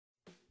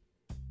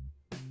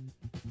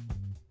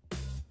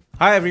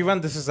Hi everyone,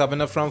 this is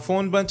Abhinav from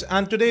PhoneBunch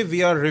and today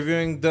we are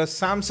reviewing the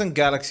Samsung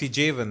Galaxy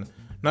J1.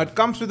 Now it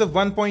comes with a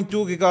 1.2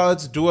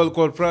 GHz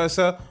dual-core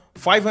processor,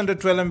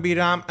 512 MB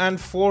RAM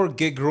and 4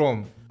 GB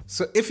ROM.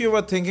 So if you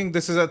were thinking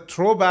this is a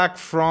throwback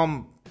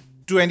from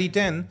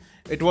 2010,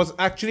 it was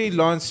actually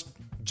launched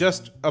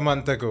just a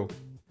month ago.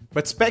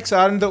 But specs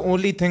aren't the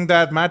only thing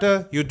that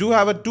matter. You do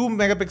have a 2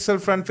 megapixel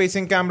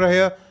front-facing camera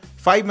here,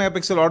 5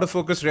 megapixel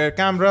autofocus rear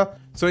camera,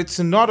 so it's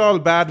not all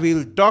bad.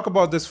 We'll talk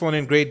about this phone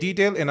in great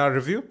detail in our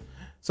review.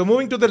 So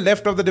moving to the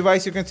left of the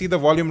device, you can see the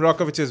volume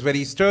rocker, which is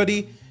very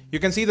sturdy. You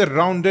can see the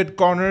rounded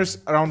corners,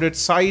 rounded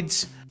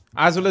sides,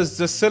 as well as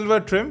the silver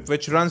trim,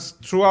 which runs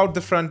throughout the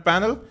front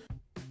panel.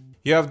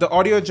 You have the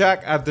audio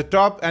jack at the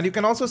top, and you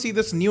can also see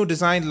this new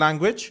design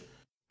language.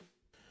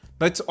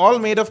 Now it's all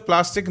made of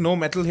plastic, no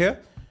metal here.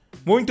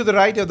 Moving to the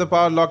right, you have the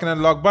power lock and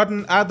unlock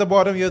button. At the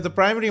bottom, you have the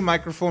primary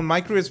microphone,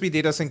 micro USB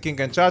data syncing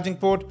and charging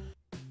port.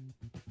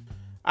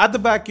 At the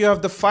back, you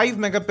have the 5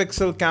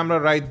 megapixel camera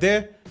right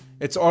there.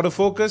 It's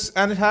autofocus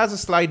and it has a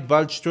slight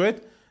bulge to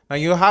it. Now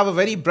you have a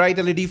very bright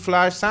LED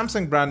flash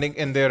Samsung branding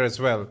in there as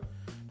well.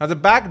 Now the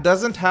back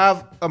doesn't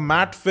have a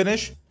matte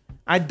finish.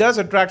 It does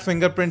attract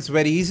fingerprints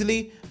very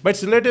easily, but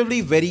it's relatively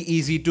very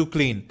easy to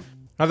clean.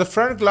 Now the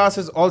front glass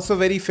is also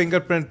very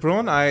fingerprint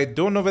prone. I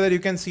don't know whether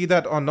you can see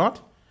that or not.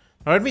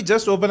 Now let me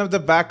just open up the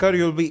back cover.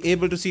 You'll be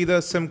able to see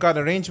the SIM card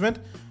arrangement.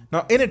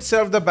 Now in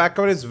itself, the back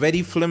cover is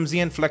very flimsy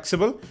and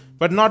flexible,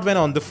 but not when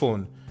on the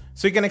phone.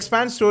 So you can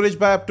expand storage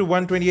by up to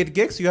 128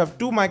 gigs. You have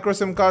 2 micro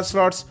SIM card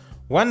slots,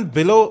 one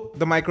below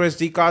the micro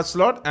SD card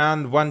slot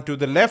and one to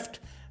the left.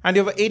 And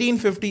you have a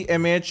 1850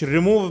 mAh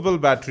removable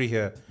battery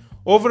here.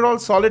 Overall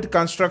solid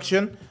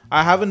construction.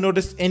 I haven't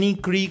noticed any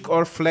creak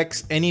or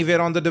flex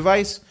anywhere on the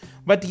device.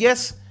 But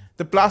yes,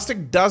 the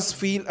plastic does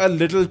feel a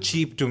little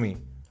cheap to me.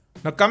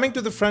 Now coming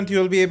to the front,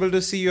 you'll be able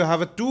to see you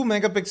have a 2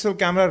 megapixel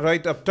camera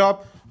right up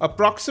top, a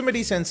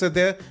proximity sensor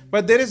there,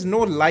 but there is no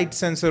light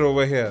sensor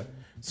over here.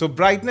 So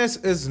brightness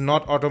is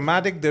not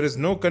automatic, there is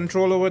no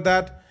control over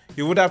that.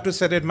 You would have to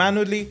set it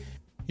manually.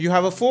 You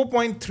have a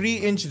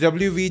 4.3-inch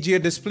WVGA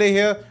display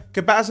here,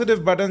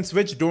 capacitive buttons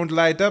which don't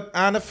light up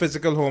and a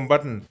physical home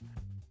button.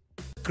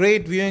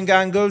 Great viewing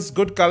angles,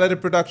 good color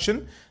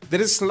reproduction. There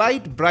is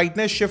slight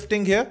brightness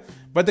shifting here,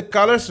 but the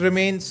colors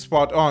remain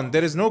spot on.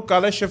 There is no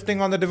color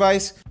shifting on the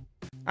device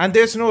and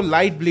there's no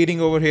light bleeding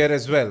over here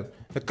as well.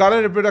 The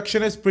color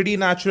reproduction is pretty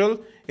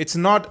natural. It's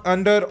not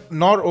under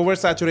nor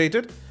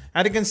oversaturated.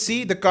 And you can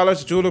see the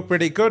colors do look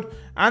pretty good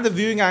and the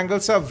viewing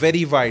angles are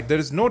very wide. There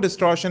is no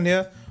distortion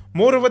here.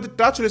 Moreover, the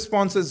touch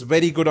response is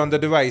very good on the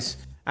device.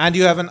 And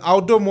you have an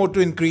outdoor mode to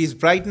increase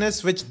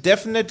brightness, which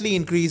definitely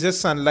increases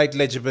sunlight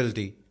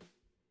legibility.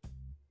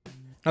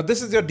 Now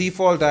this is your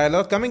default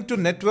dialog. Coming to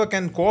network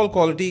and call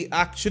quality,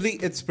 actually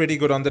it's pretty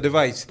good on the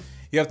device.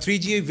 You have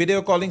 3G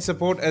video calling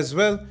support as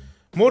well.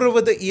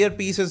 Moreover, the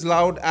earpiece is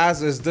loud,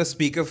 as is the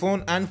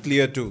speakerphone, and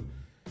clear too.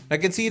 I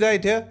can see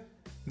right here.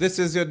 This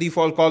is your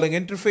default calling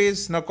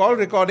interface. Now call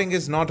recording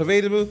is not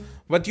available,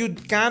 but you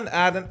can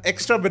add an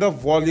extra bit of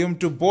volume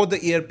to both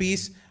the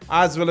earpiece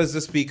as well as the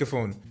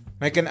speakerphone.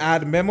 I can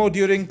add memo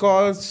during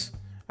calls,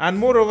 and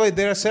moreover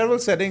there are several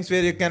settings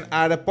where you can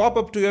add a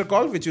pop-up to your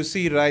call, which you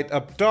see right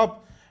up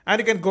top, and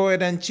you can go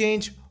ahead and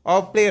change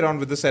or play around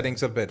with the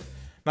settings a bit.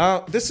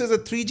 Now this is a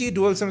 3G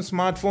dual SIM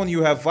smartphone.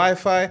 You have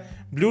Wi-Fi,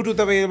 Bluetooth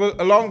available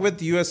along with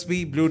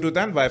USB, Bluetooth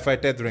and Wi-Fi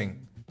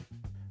tethering.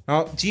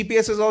 Now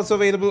GPS is also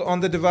available on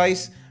the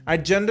device.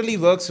 It generally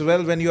works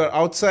well when you are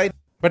outside,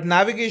 but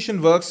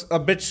navigation works a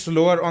bit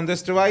slower on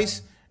this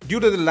device due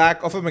to the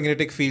lack of a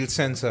magnetic field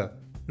sensor.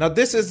 Now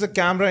this is the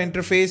camera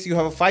interface. You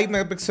have a 5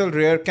 megapixel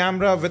rear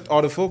camera with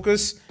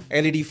autofocus,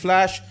 LED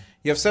flash.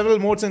 You have several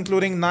modes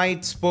including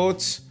night,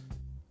 sports.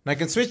 Now I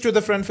can switch to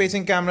the front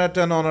facing camera,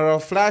 turn on or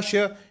off flash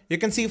here. You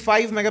can see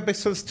 5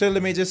 megapixel still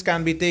images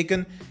can be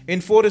taken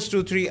in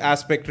 4:3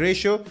 aspect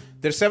ratio.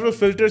 There are several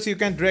filters you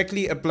can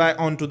directly apply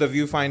onto the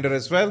viewfinder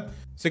as well.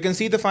 So you can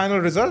see the final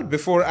result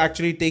before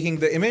actually taking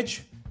the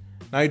image.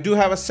 Now you do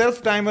have a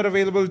self timer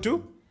available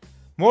too.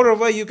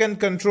 Moreover, you can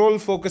control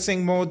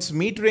focusing modes,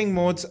 metering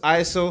modes,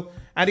 ISO,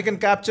 and you can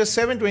capture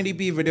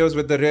 720p videos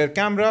with the rear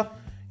camera.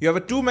 You have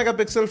a 2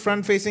 megapixel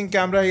front facing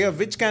camera here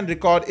which can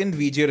record in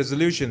VGA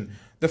resolution.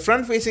 The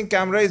front facing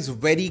camera is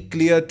very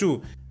clear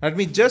too. Let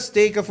me just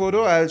take a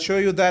photo. I'll show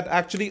you that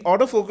actually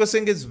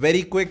autofocusing is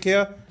very quick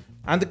here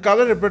and the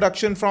color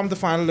reproduction from the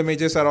final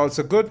images are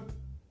also good.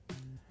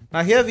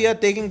 Now here we are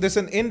taking this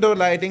in indoor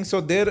lighting, so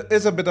there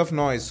is a bit of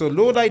noise. So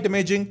low light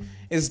imaging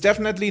is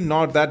definitely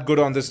not that good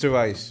on this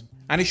device.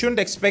 And you shouldn't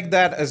expect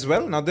that as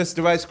well. Now this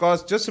device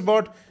costs just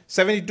about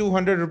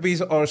 7,200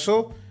 rupees or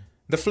so.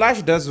 The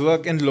flash does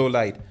work in low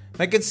light.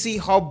 I can see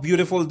how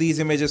beautiful these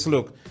images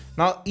look.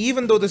 Now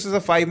even though this is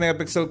a 5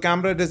 megapixel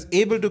camera, it is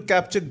able to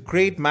capture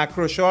great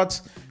macro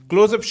shots.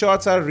 Close-up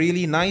shots are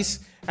really nice.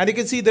 And you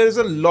can see there is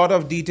a lot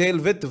of detail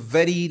with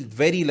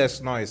very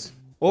less noise.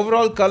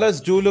 Overall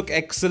colors do look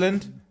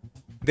excellent.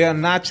 They are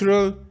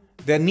natural.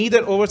 They are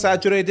neither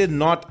oversaturated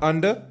nor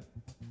under.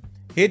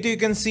 Here too you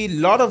can see a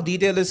lot of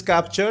detail is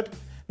captured.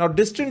 Now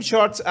distant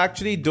shots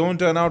actually don't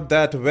turn out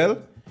that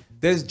well.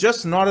 There's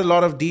just not a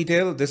lot of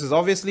detail. This is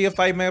obviously a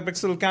 5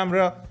 megapixel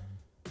camera.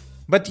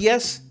 But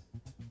yes,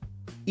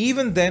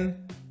 even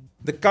then,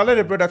 the color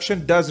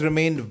reproduction does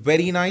remain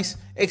very nice.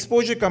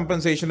 Exposure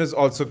compensation is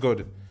also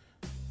good.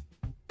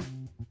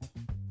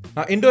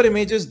 Now indoor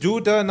images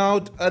do turn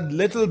out a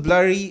little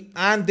blurry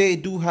and they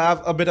do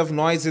have a bit of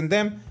noise in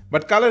them,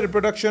 but color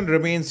reproduction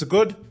remains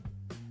good.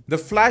 The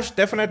flash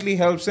definitely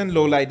helps in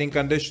low lighting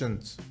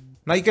conditions.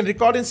 Now you can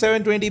record in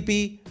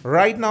 720p.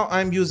 Right now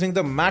I'm using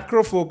the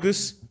macro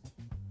focus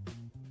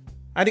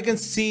and you can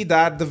see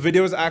that the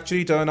videos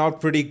actually turn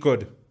out pretty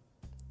good.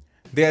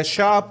 They are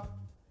sharp.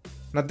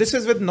 Now this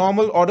is with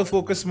normal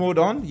autofocus mode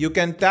on. You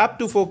can tap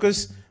to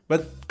focus,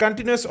 but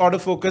continuous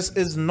autofocus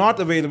is not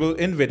available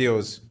in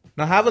videos.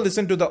 Now have a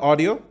listen to the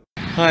audio.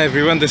 Hi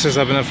everyone, this is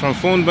Abhinav from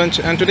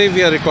PhoneBunch and today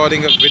we are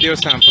recording a video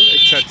sample.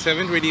 It's at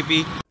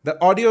 720p. The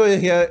audio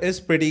here is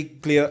pretty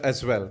clear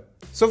as well.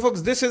 So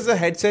folks, this is the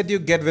headset you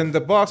get in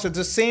the box. It's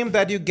the same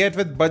that you get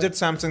with budget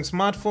Samsung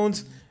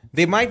smartphones.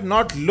 They might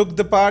not look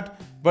the part,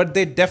 but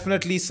they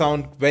definitely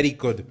sound very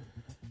good.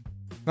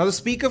 Now the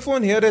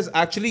speakerphone here is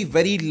actually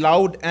very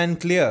loud and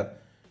clear,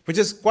 which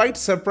is quite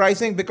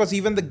surprising because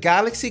even the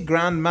Galaxy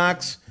Grand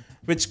Max,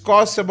 which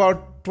costs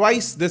about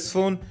twice this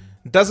phone,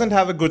 doesn't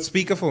have a good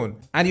speakerphone.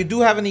 And you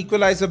do have an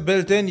equalizer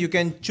built in. You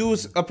can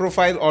choose a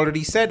profile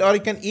already set, or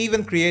you can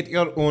even create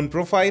your own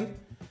profile.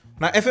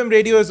 Now FM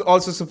radio is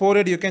also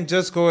supported. You can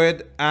just go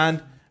ahead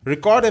and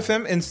record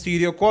FM in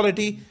stereo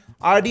quality.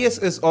 RDS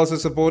is also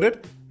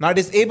supported. Now it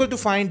is able to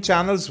find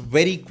channels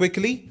very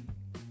quickly.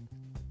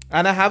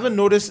 And I haven't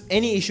noticed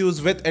any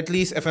issues with at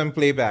least FM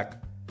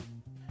playback.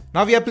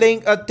 Now we are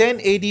playing a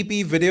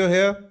 1080p video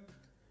here.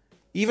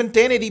 Even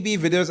 1080p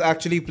videos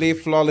actually play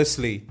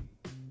flawlessly.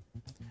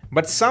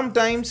 But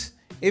sometimes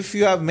if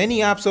you have many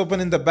apps open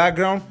in the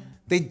background,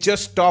 they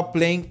just stop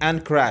playing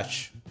and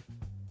crash.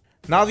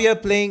 Now we are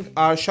playing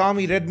our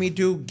Xiaomi Redmi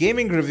 2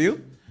 gaming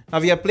review. Now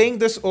we are playing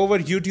this over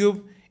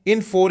YouTube in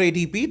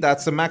 480p.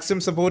 That's the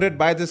maximum supported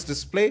by this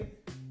display.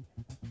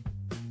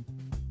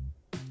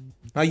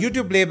 Now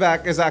YouTube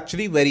playback is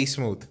actually very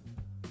smooth.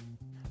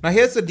 Now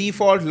here's the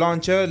default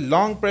launcher.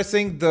 Long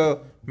pressing the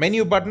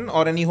menu button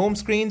or any home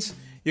screens,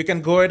 you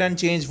can go ahead and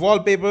change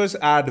wallpapers,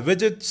 add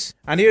widgets,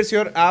 and here's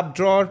your app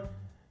drawer.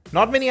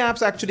 Not many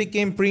apps actually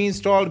came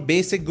pre-installed,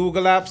 basic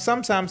Google apps,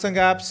 some Samsung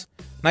apps.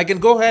 Now you can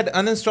go ahead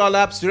and uninstall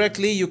apps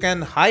directly. You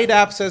can hide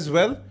apps as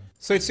well.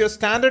 So it's your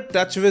standard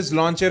TouchWiz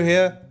launcher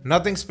here,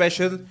 nothing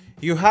special.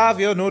 You have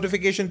your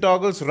notification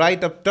toggles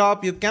right up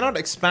top. You cannot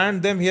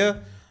expand them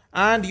here.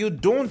 And you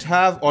don't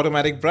have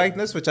automatic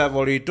brightness, which I've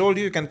already told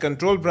you. You can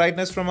control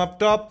brightness from up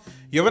top.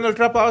 You have an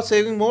ultra power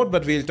saving mode,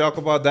 but we'll talk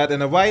about that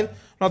in a while.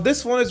 Now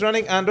this phone is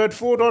running Android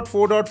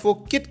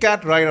 4.4.4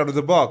 KitKat right out of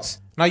the box.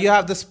 Now you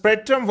have the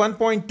Spectrum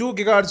 1.2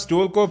 GHz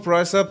dual core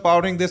processor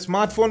powering this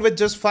smartphone with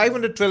just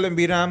 512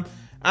 MB RAM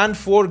and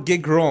 4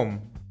 GB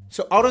ROM.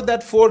 So out of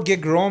that 4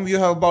 GB ROM, you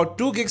have about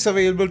 2 gigs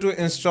available to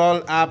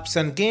install apps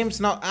and games.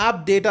 Now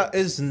app data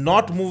is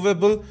not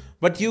movable,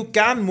 but you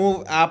can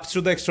move apps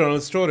to the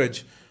external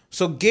storage.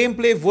 So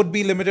gameplay would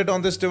be limited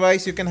on this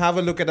device. You can have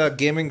a look at our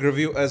gaming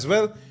review as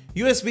well.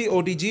 USB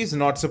OTG is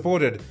not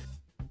supported.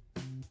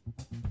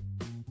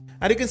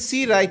 And you can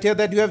see right here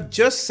that you have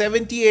just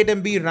 78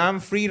 MB RAM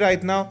free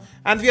right now,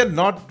 and we are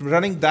not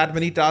running that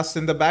many tasks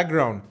in the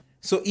background.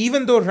 So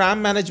even though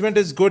RAM management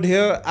is good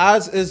here,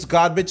 as is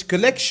garbage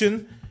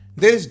collection,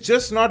 there is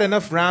just not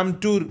enough RAM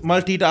to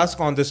multitask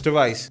on this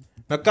device.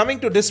 Now coming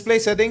to display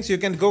settings, you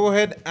can go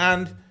ahead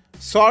and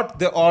sort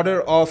the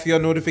order of your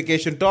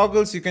notification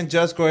toggles. You can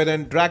just go ahead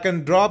and drag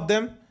and drop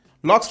them.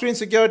 Lock screen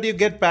security, you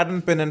get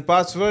pattern, pin and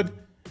password.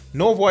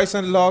 No voice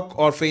unlock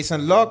or face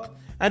unlock.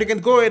 And you can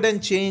go ahead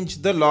and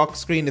change the lock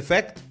screen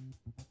effect.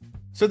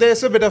 So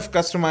there's a bit of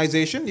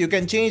customization. You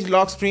can change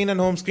lock screen and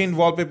home screen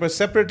wallpaper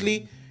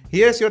separately.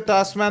 Here's your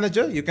task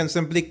manager. You can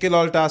simply kill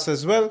all tasks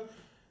as well.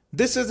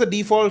 This is the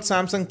default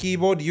Samsung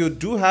keyboard. You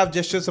do have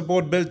gesture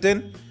support built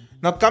in.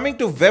 Now coming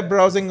to web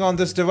browsing on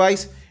this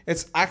device,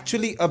 it's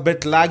actually a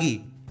bit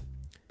laggy.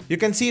 You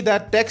can see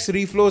that text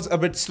reflows a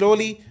bit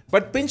slowly,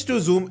 but pinch to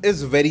zoom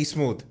is very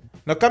smooth.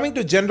 Now coming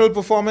to general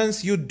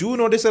performance, you do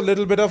notice a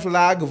little bit of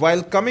lag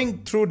while coming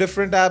through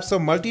different apps, so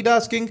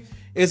multitasking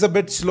is a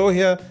bit slow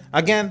here.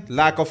 Again,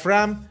 lack of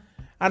RAM.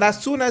 And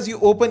as soon as you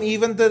open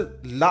even the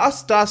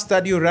last task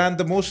that you ran,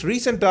 the most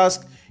recent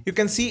task, you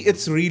can see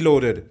it's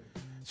reloaded.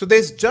 So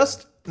there's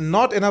just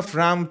not enough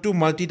RAM to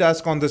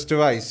multitask on this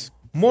device.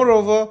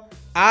 Moreover,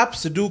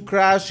 apps do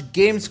crash,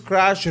 games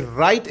crash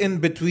right in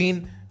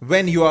between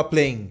when you are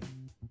playing.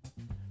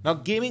 Now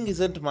gaming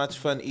isn't much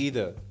fun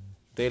either.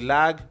 They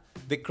lag,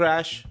 they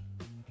crash,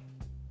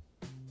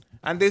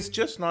 and there's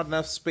just not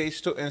enough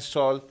space to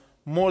install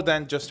more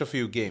than just a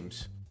few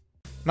games.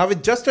 Now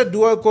with just a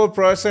dual core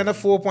processor and a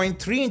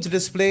 4.3-inch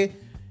display,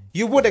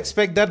 you would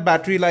expect that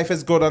battery life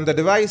is good on the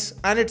device,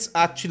 and it's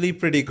actually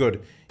pretty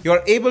good.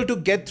 You're able to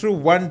get through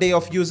 1 day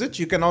of usage.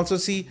 You can also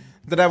see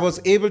that I was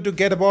able to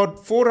get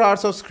about 4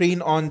 hours of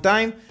screen on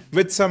time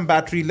with some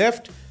battery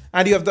left.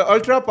 and you have the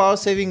ultra power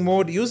saving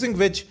mode, using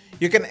which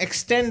you can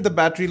extend the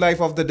battery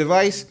life of the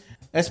device,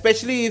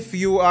 especially if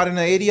you are in an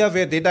area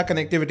where data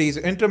connectivity is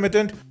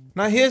intermittent.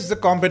 Now here's the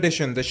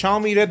competition, the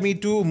Xiaomi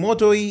Redmi 2,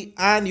 Moto E,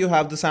 and you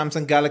have the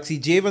Samsung Galaxy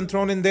J1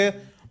 thrown in there,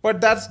 but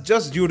that's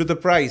just due to the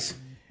price.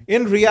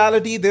 In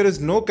reality, there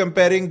is no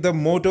comparing the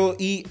Moto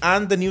E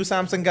and the new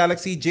Samsung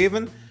Galaxy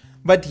J1,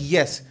 but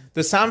yes,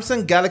 the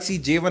Samsung Galaxy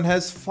J1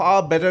 has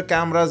far better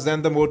cameras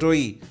than the Moto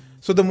E.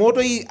 So the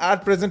Moto E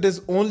at present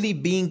is only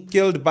being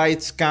killed by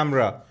its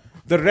camera.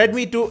 The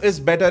Redmi 2 is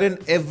better in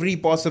every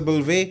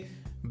possible way.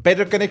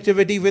 Better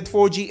connectivity with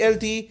 4G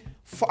LTE,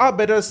 far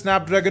better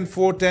Snapdragon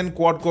 410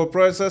 quad-core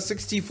processor,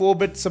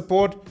 64-bit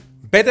support,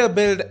 better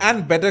build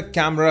and better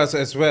cameras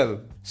as well.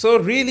 So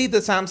really the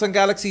Samsung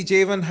Galaxy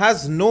J1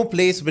 has no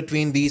place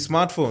between these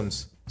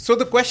smartphones. So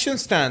the question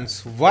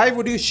stands, why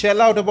would you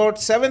shell out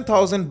about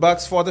 7,000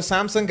 bucks for the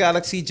Samsung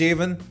Galaxy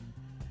J1,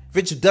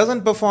 which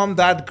doesn't perform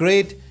that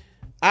great,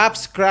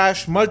 apps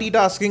crash,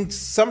 multitasking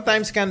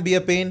sometimes can be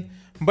a pain,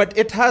 but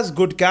it has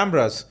good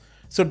cameras.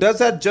 So does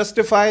that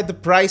justify the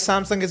price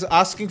Samsung is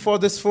asking for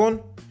this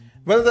phone?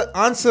 Well, the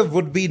answer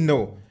would be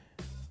no,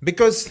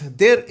 because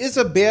there is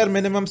a bare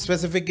minimum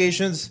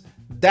specifications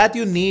that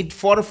you need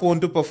for a phone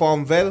to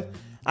perform well,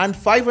 and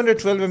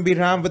 512 MB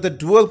RAM with a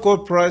dual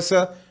core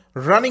processor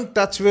running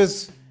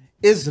TouchWiz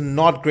is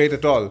not great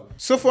at all.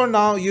 So for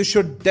now, you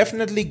should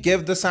definitely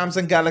give the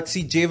Samsung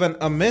Galaxy J1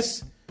 a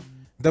miss.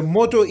 The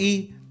Moto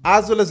E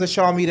as well as the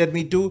Xiaomi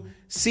Redmi 2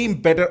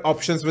 seem better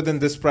options within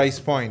this price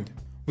point.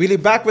 We'll be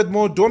back with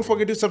more. Don't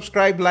forget to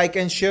subscribe, like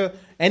and share.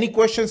 Any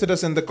questions, hit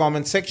us in the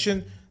comment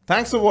section.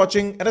 Thanks for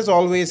watching, and as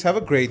always, have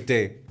a great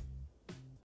day.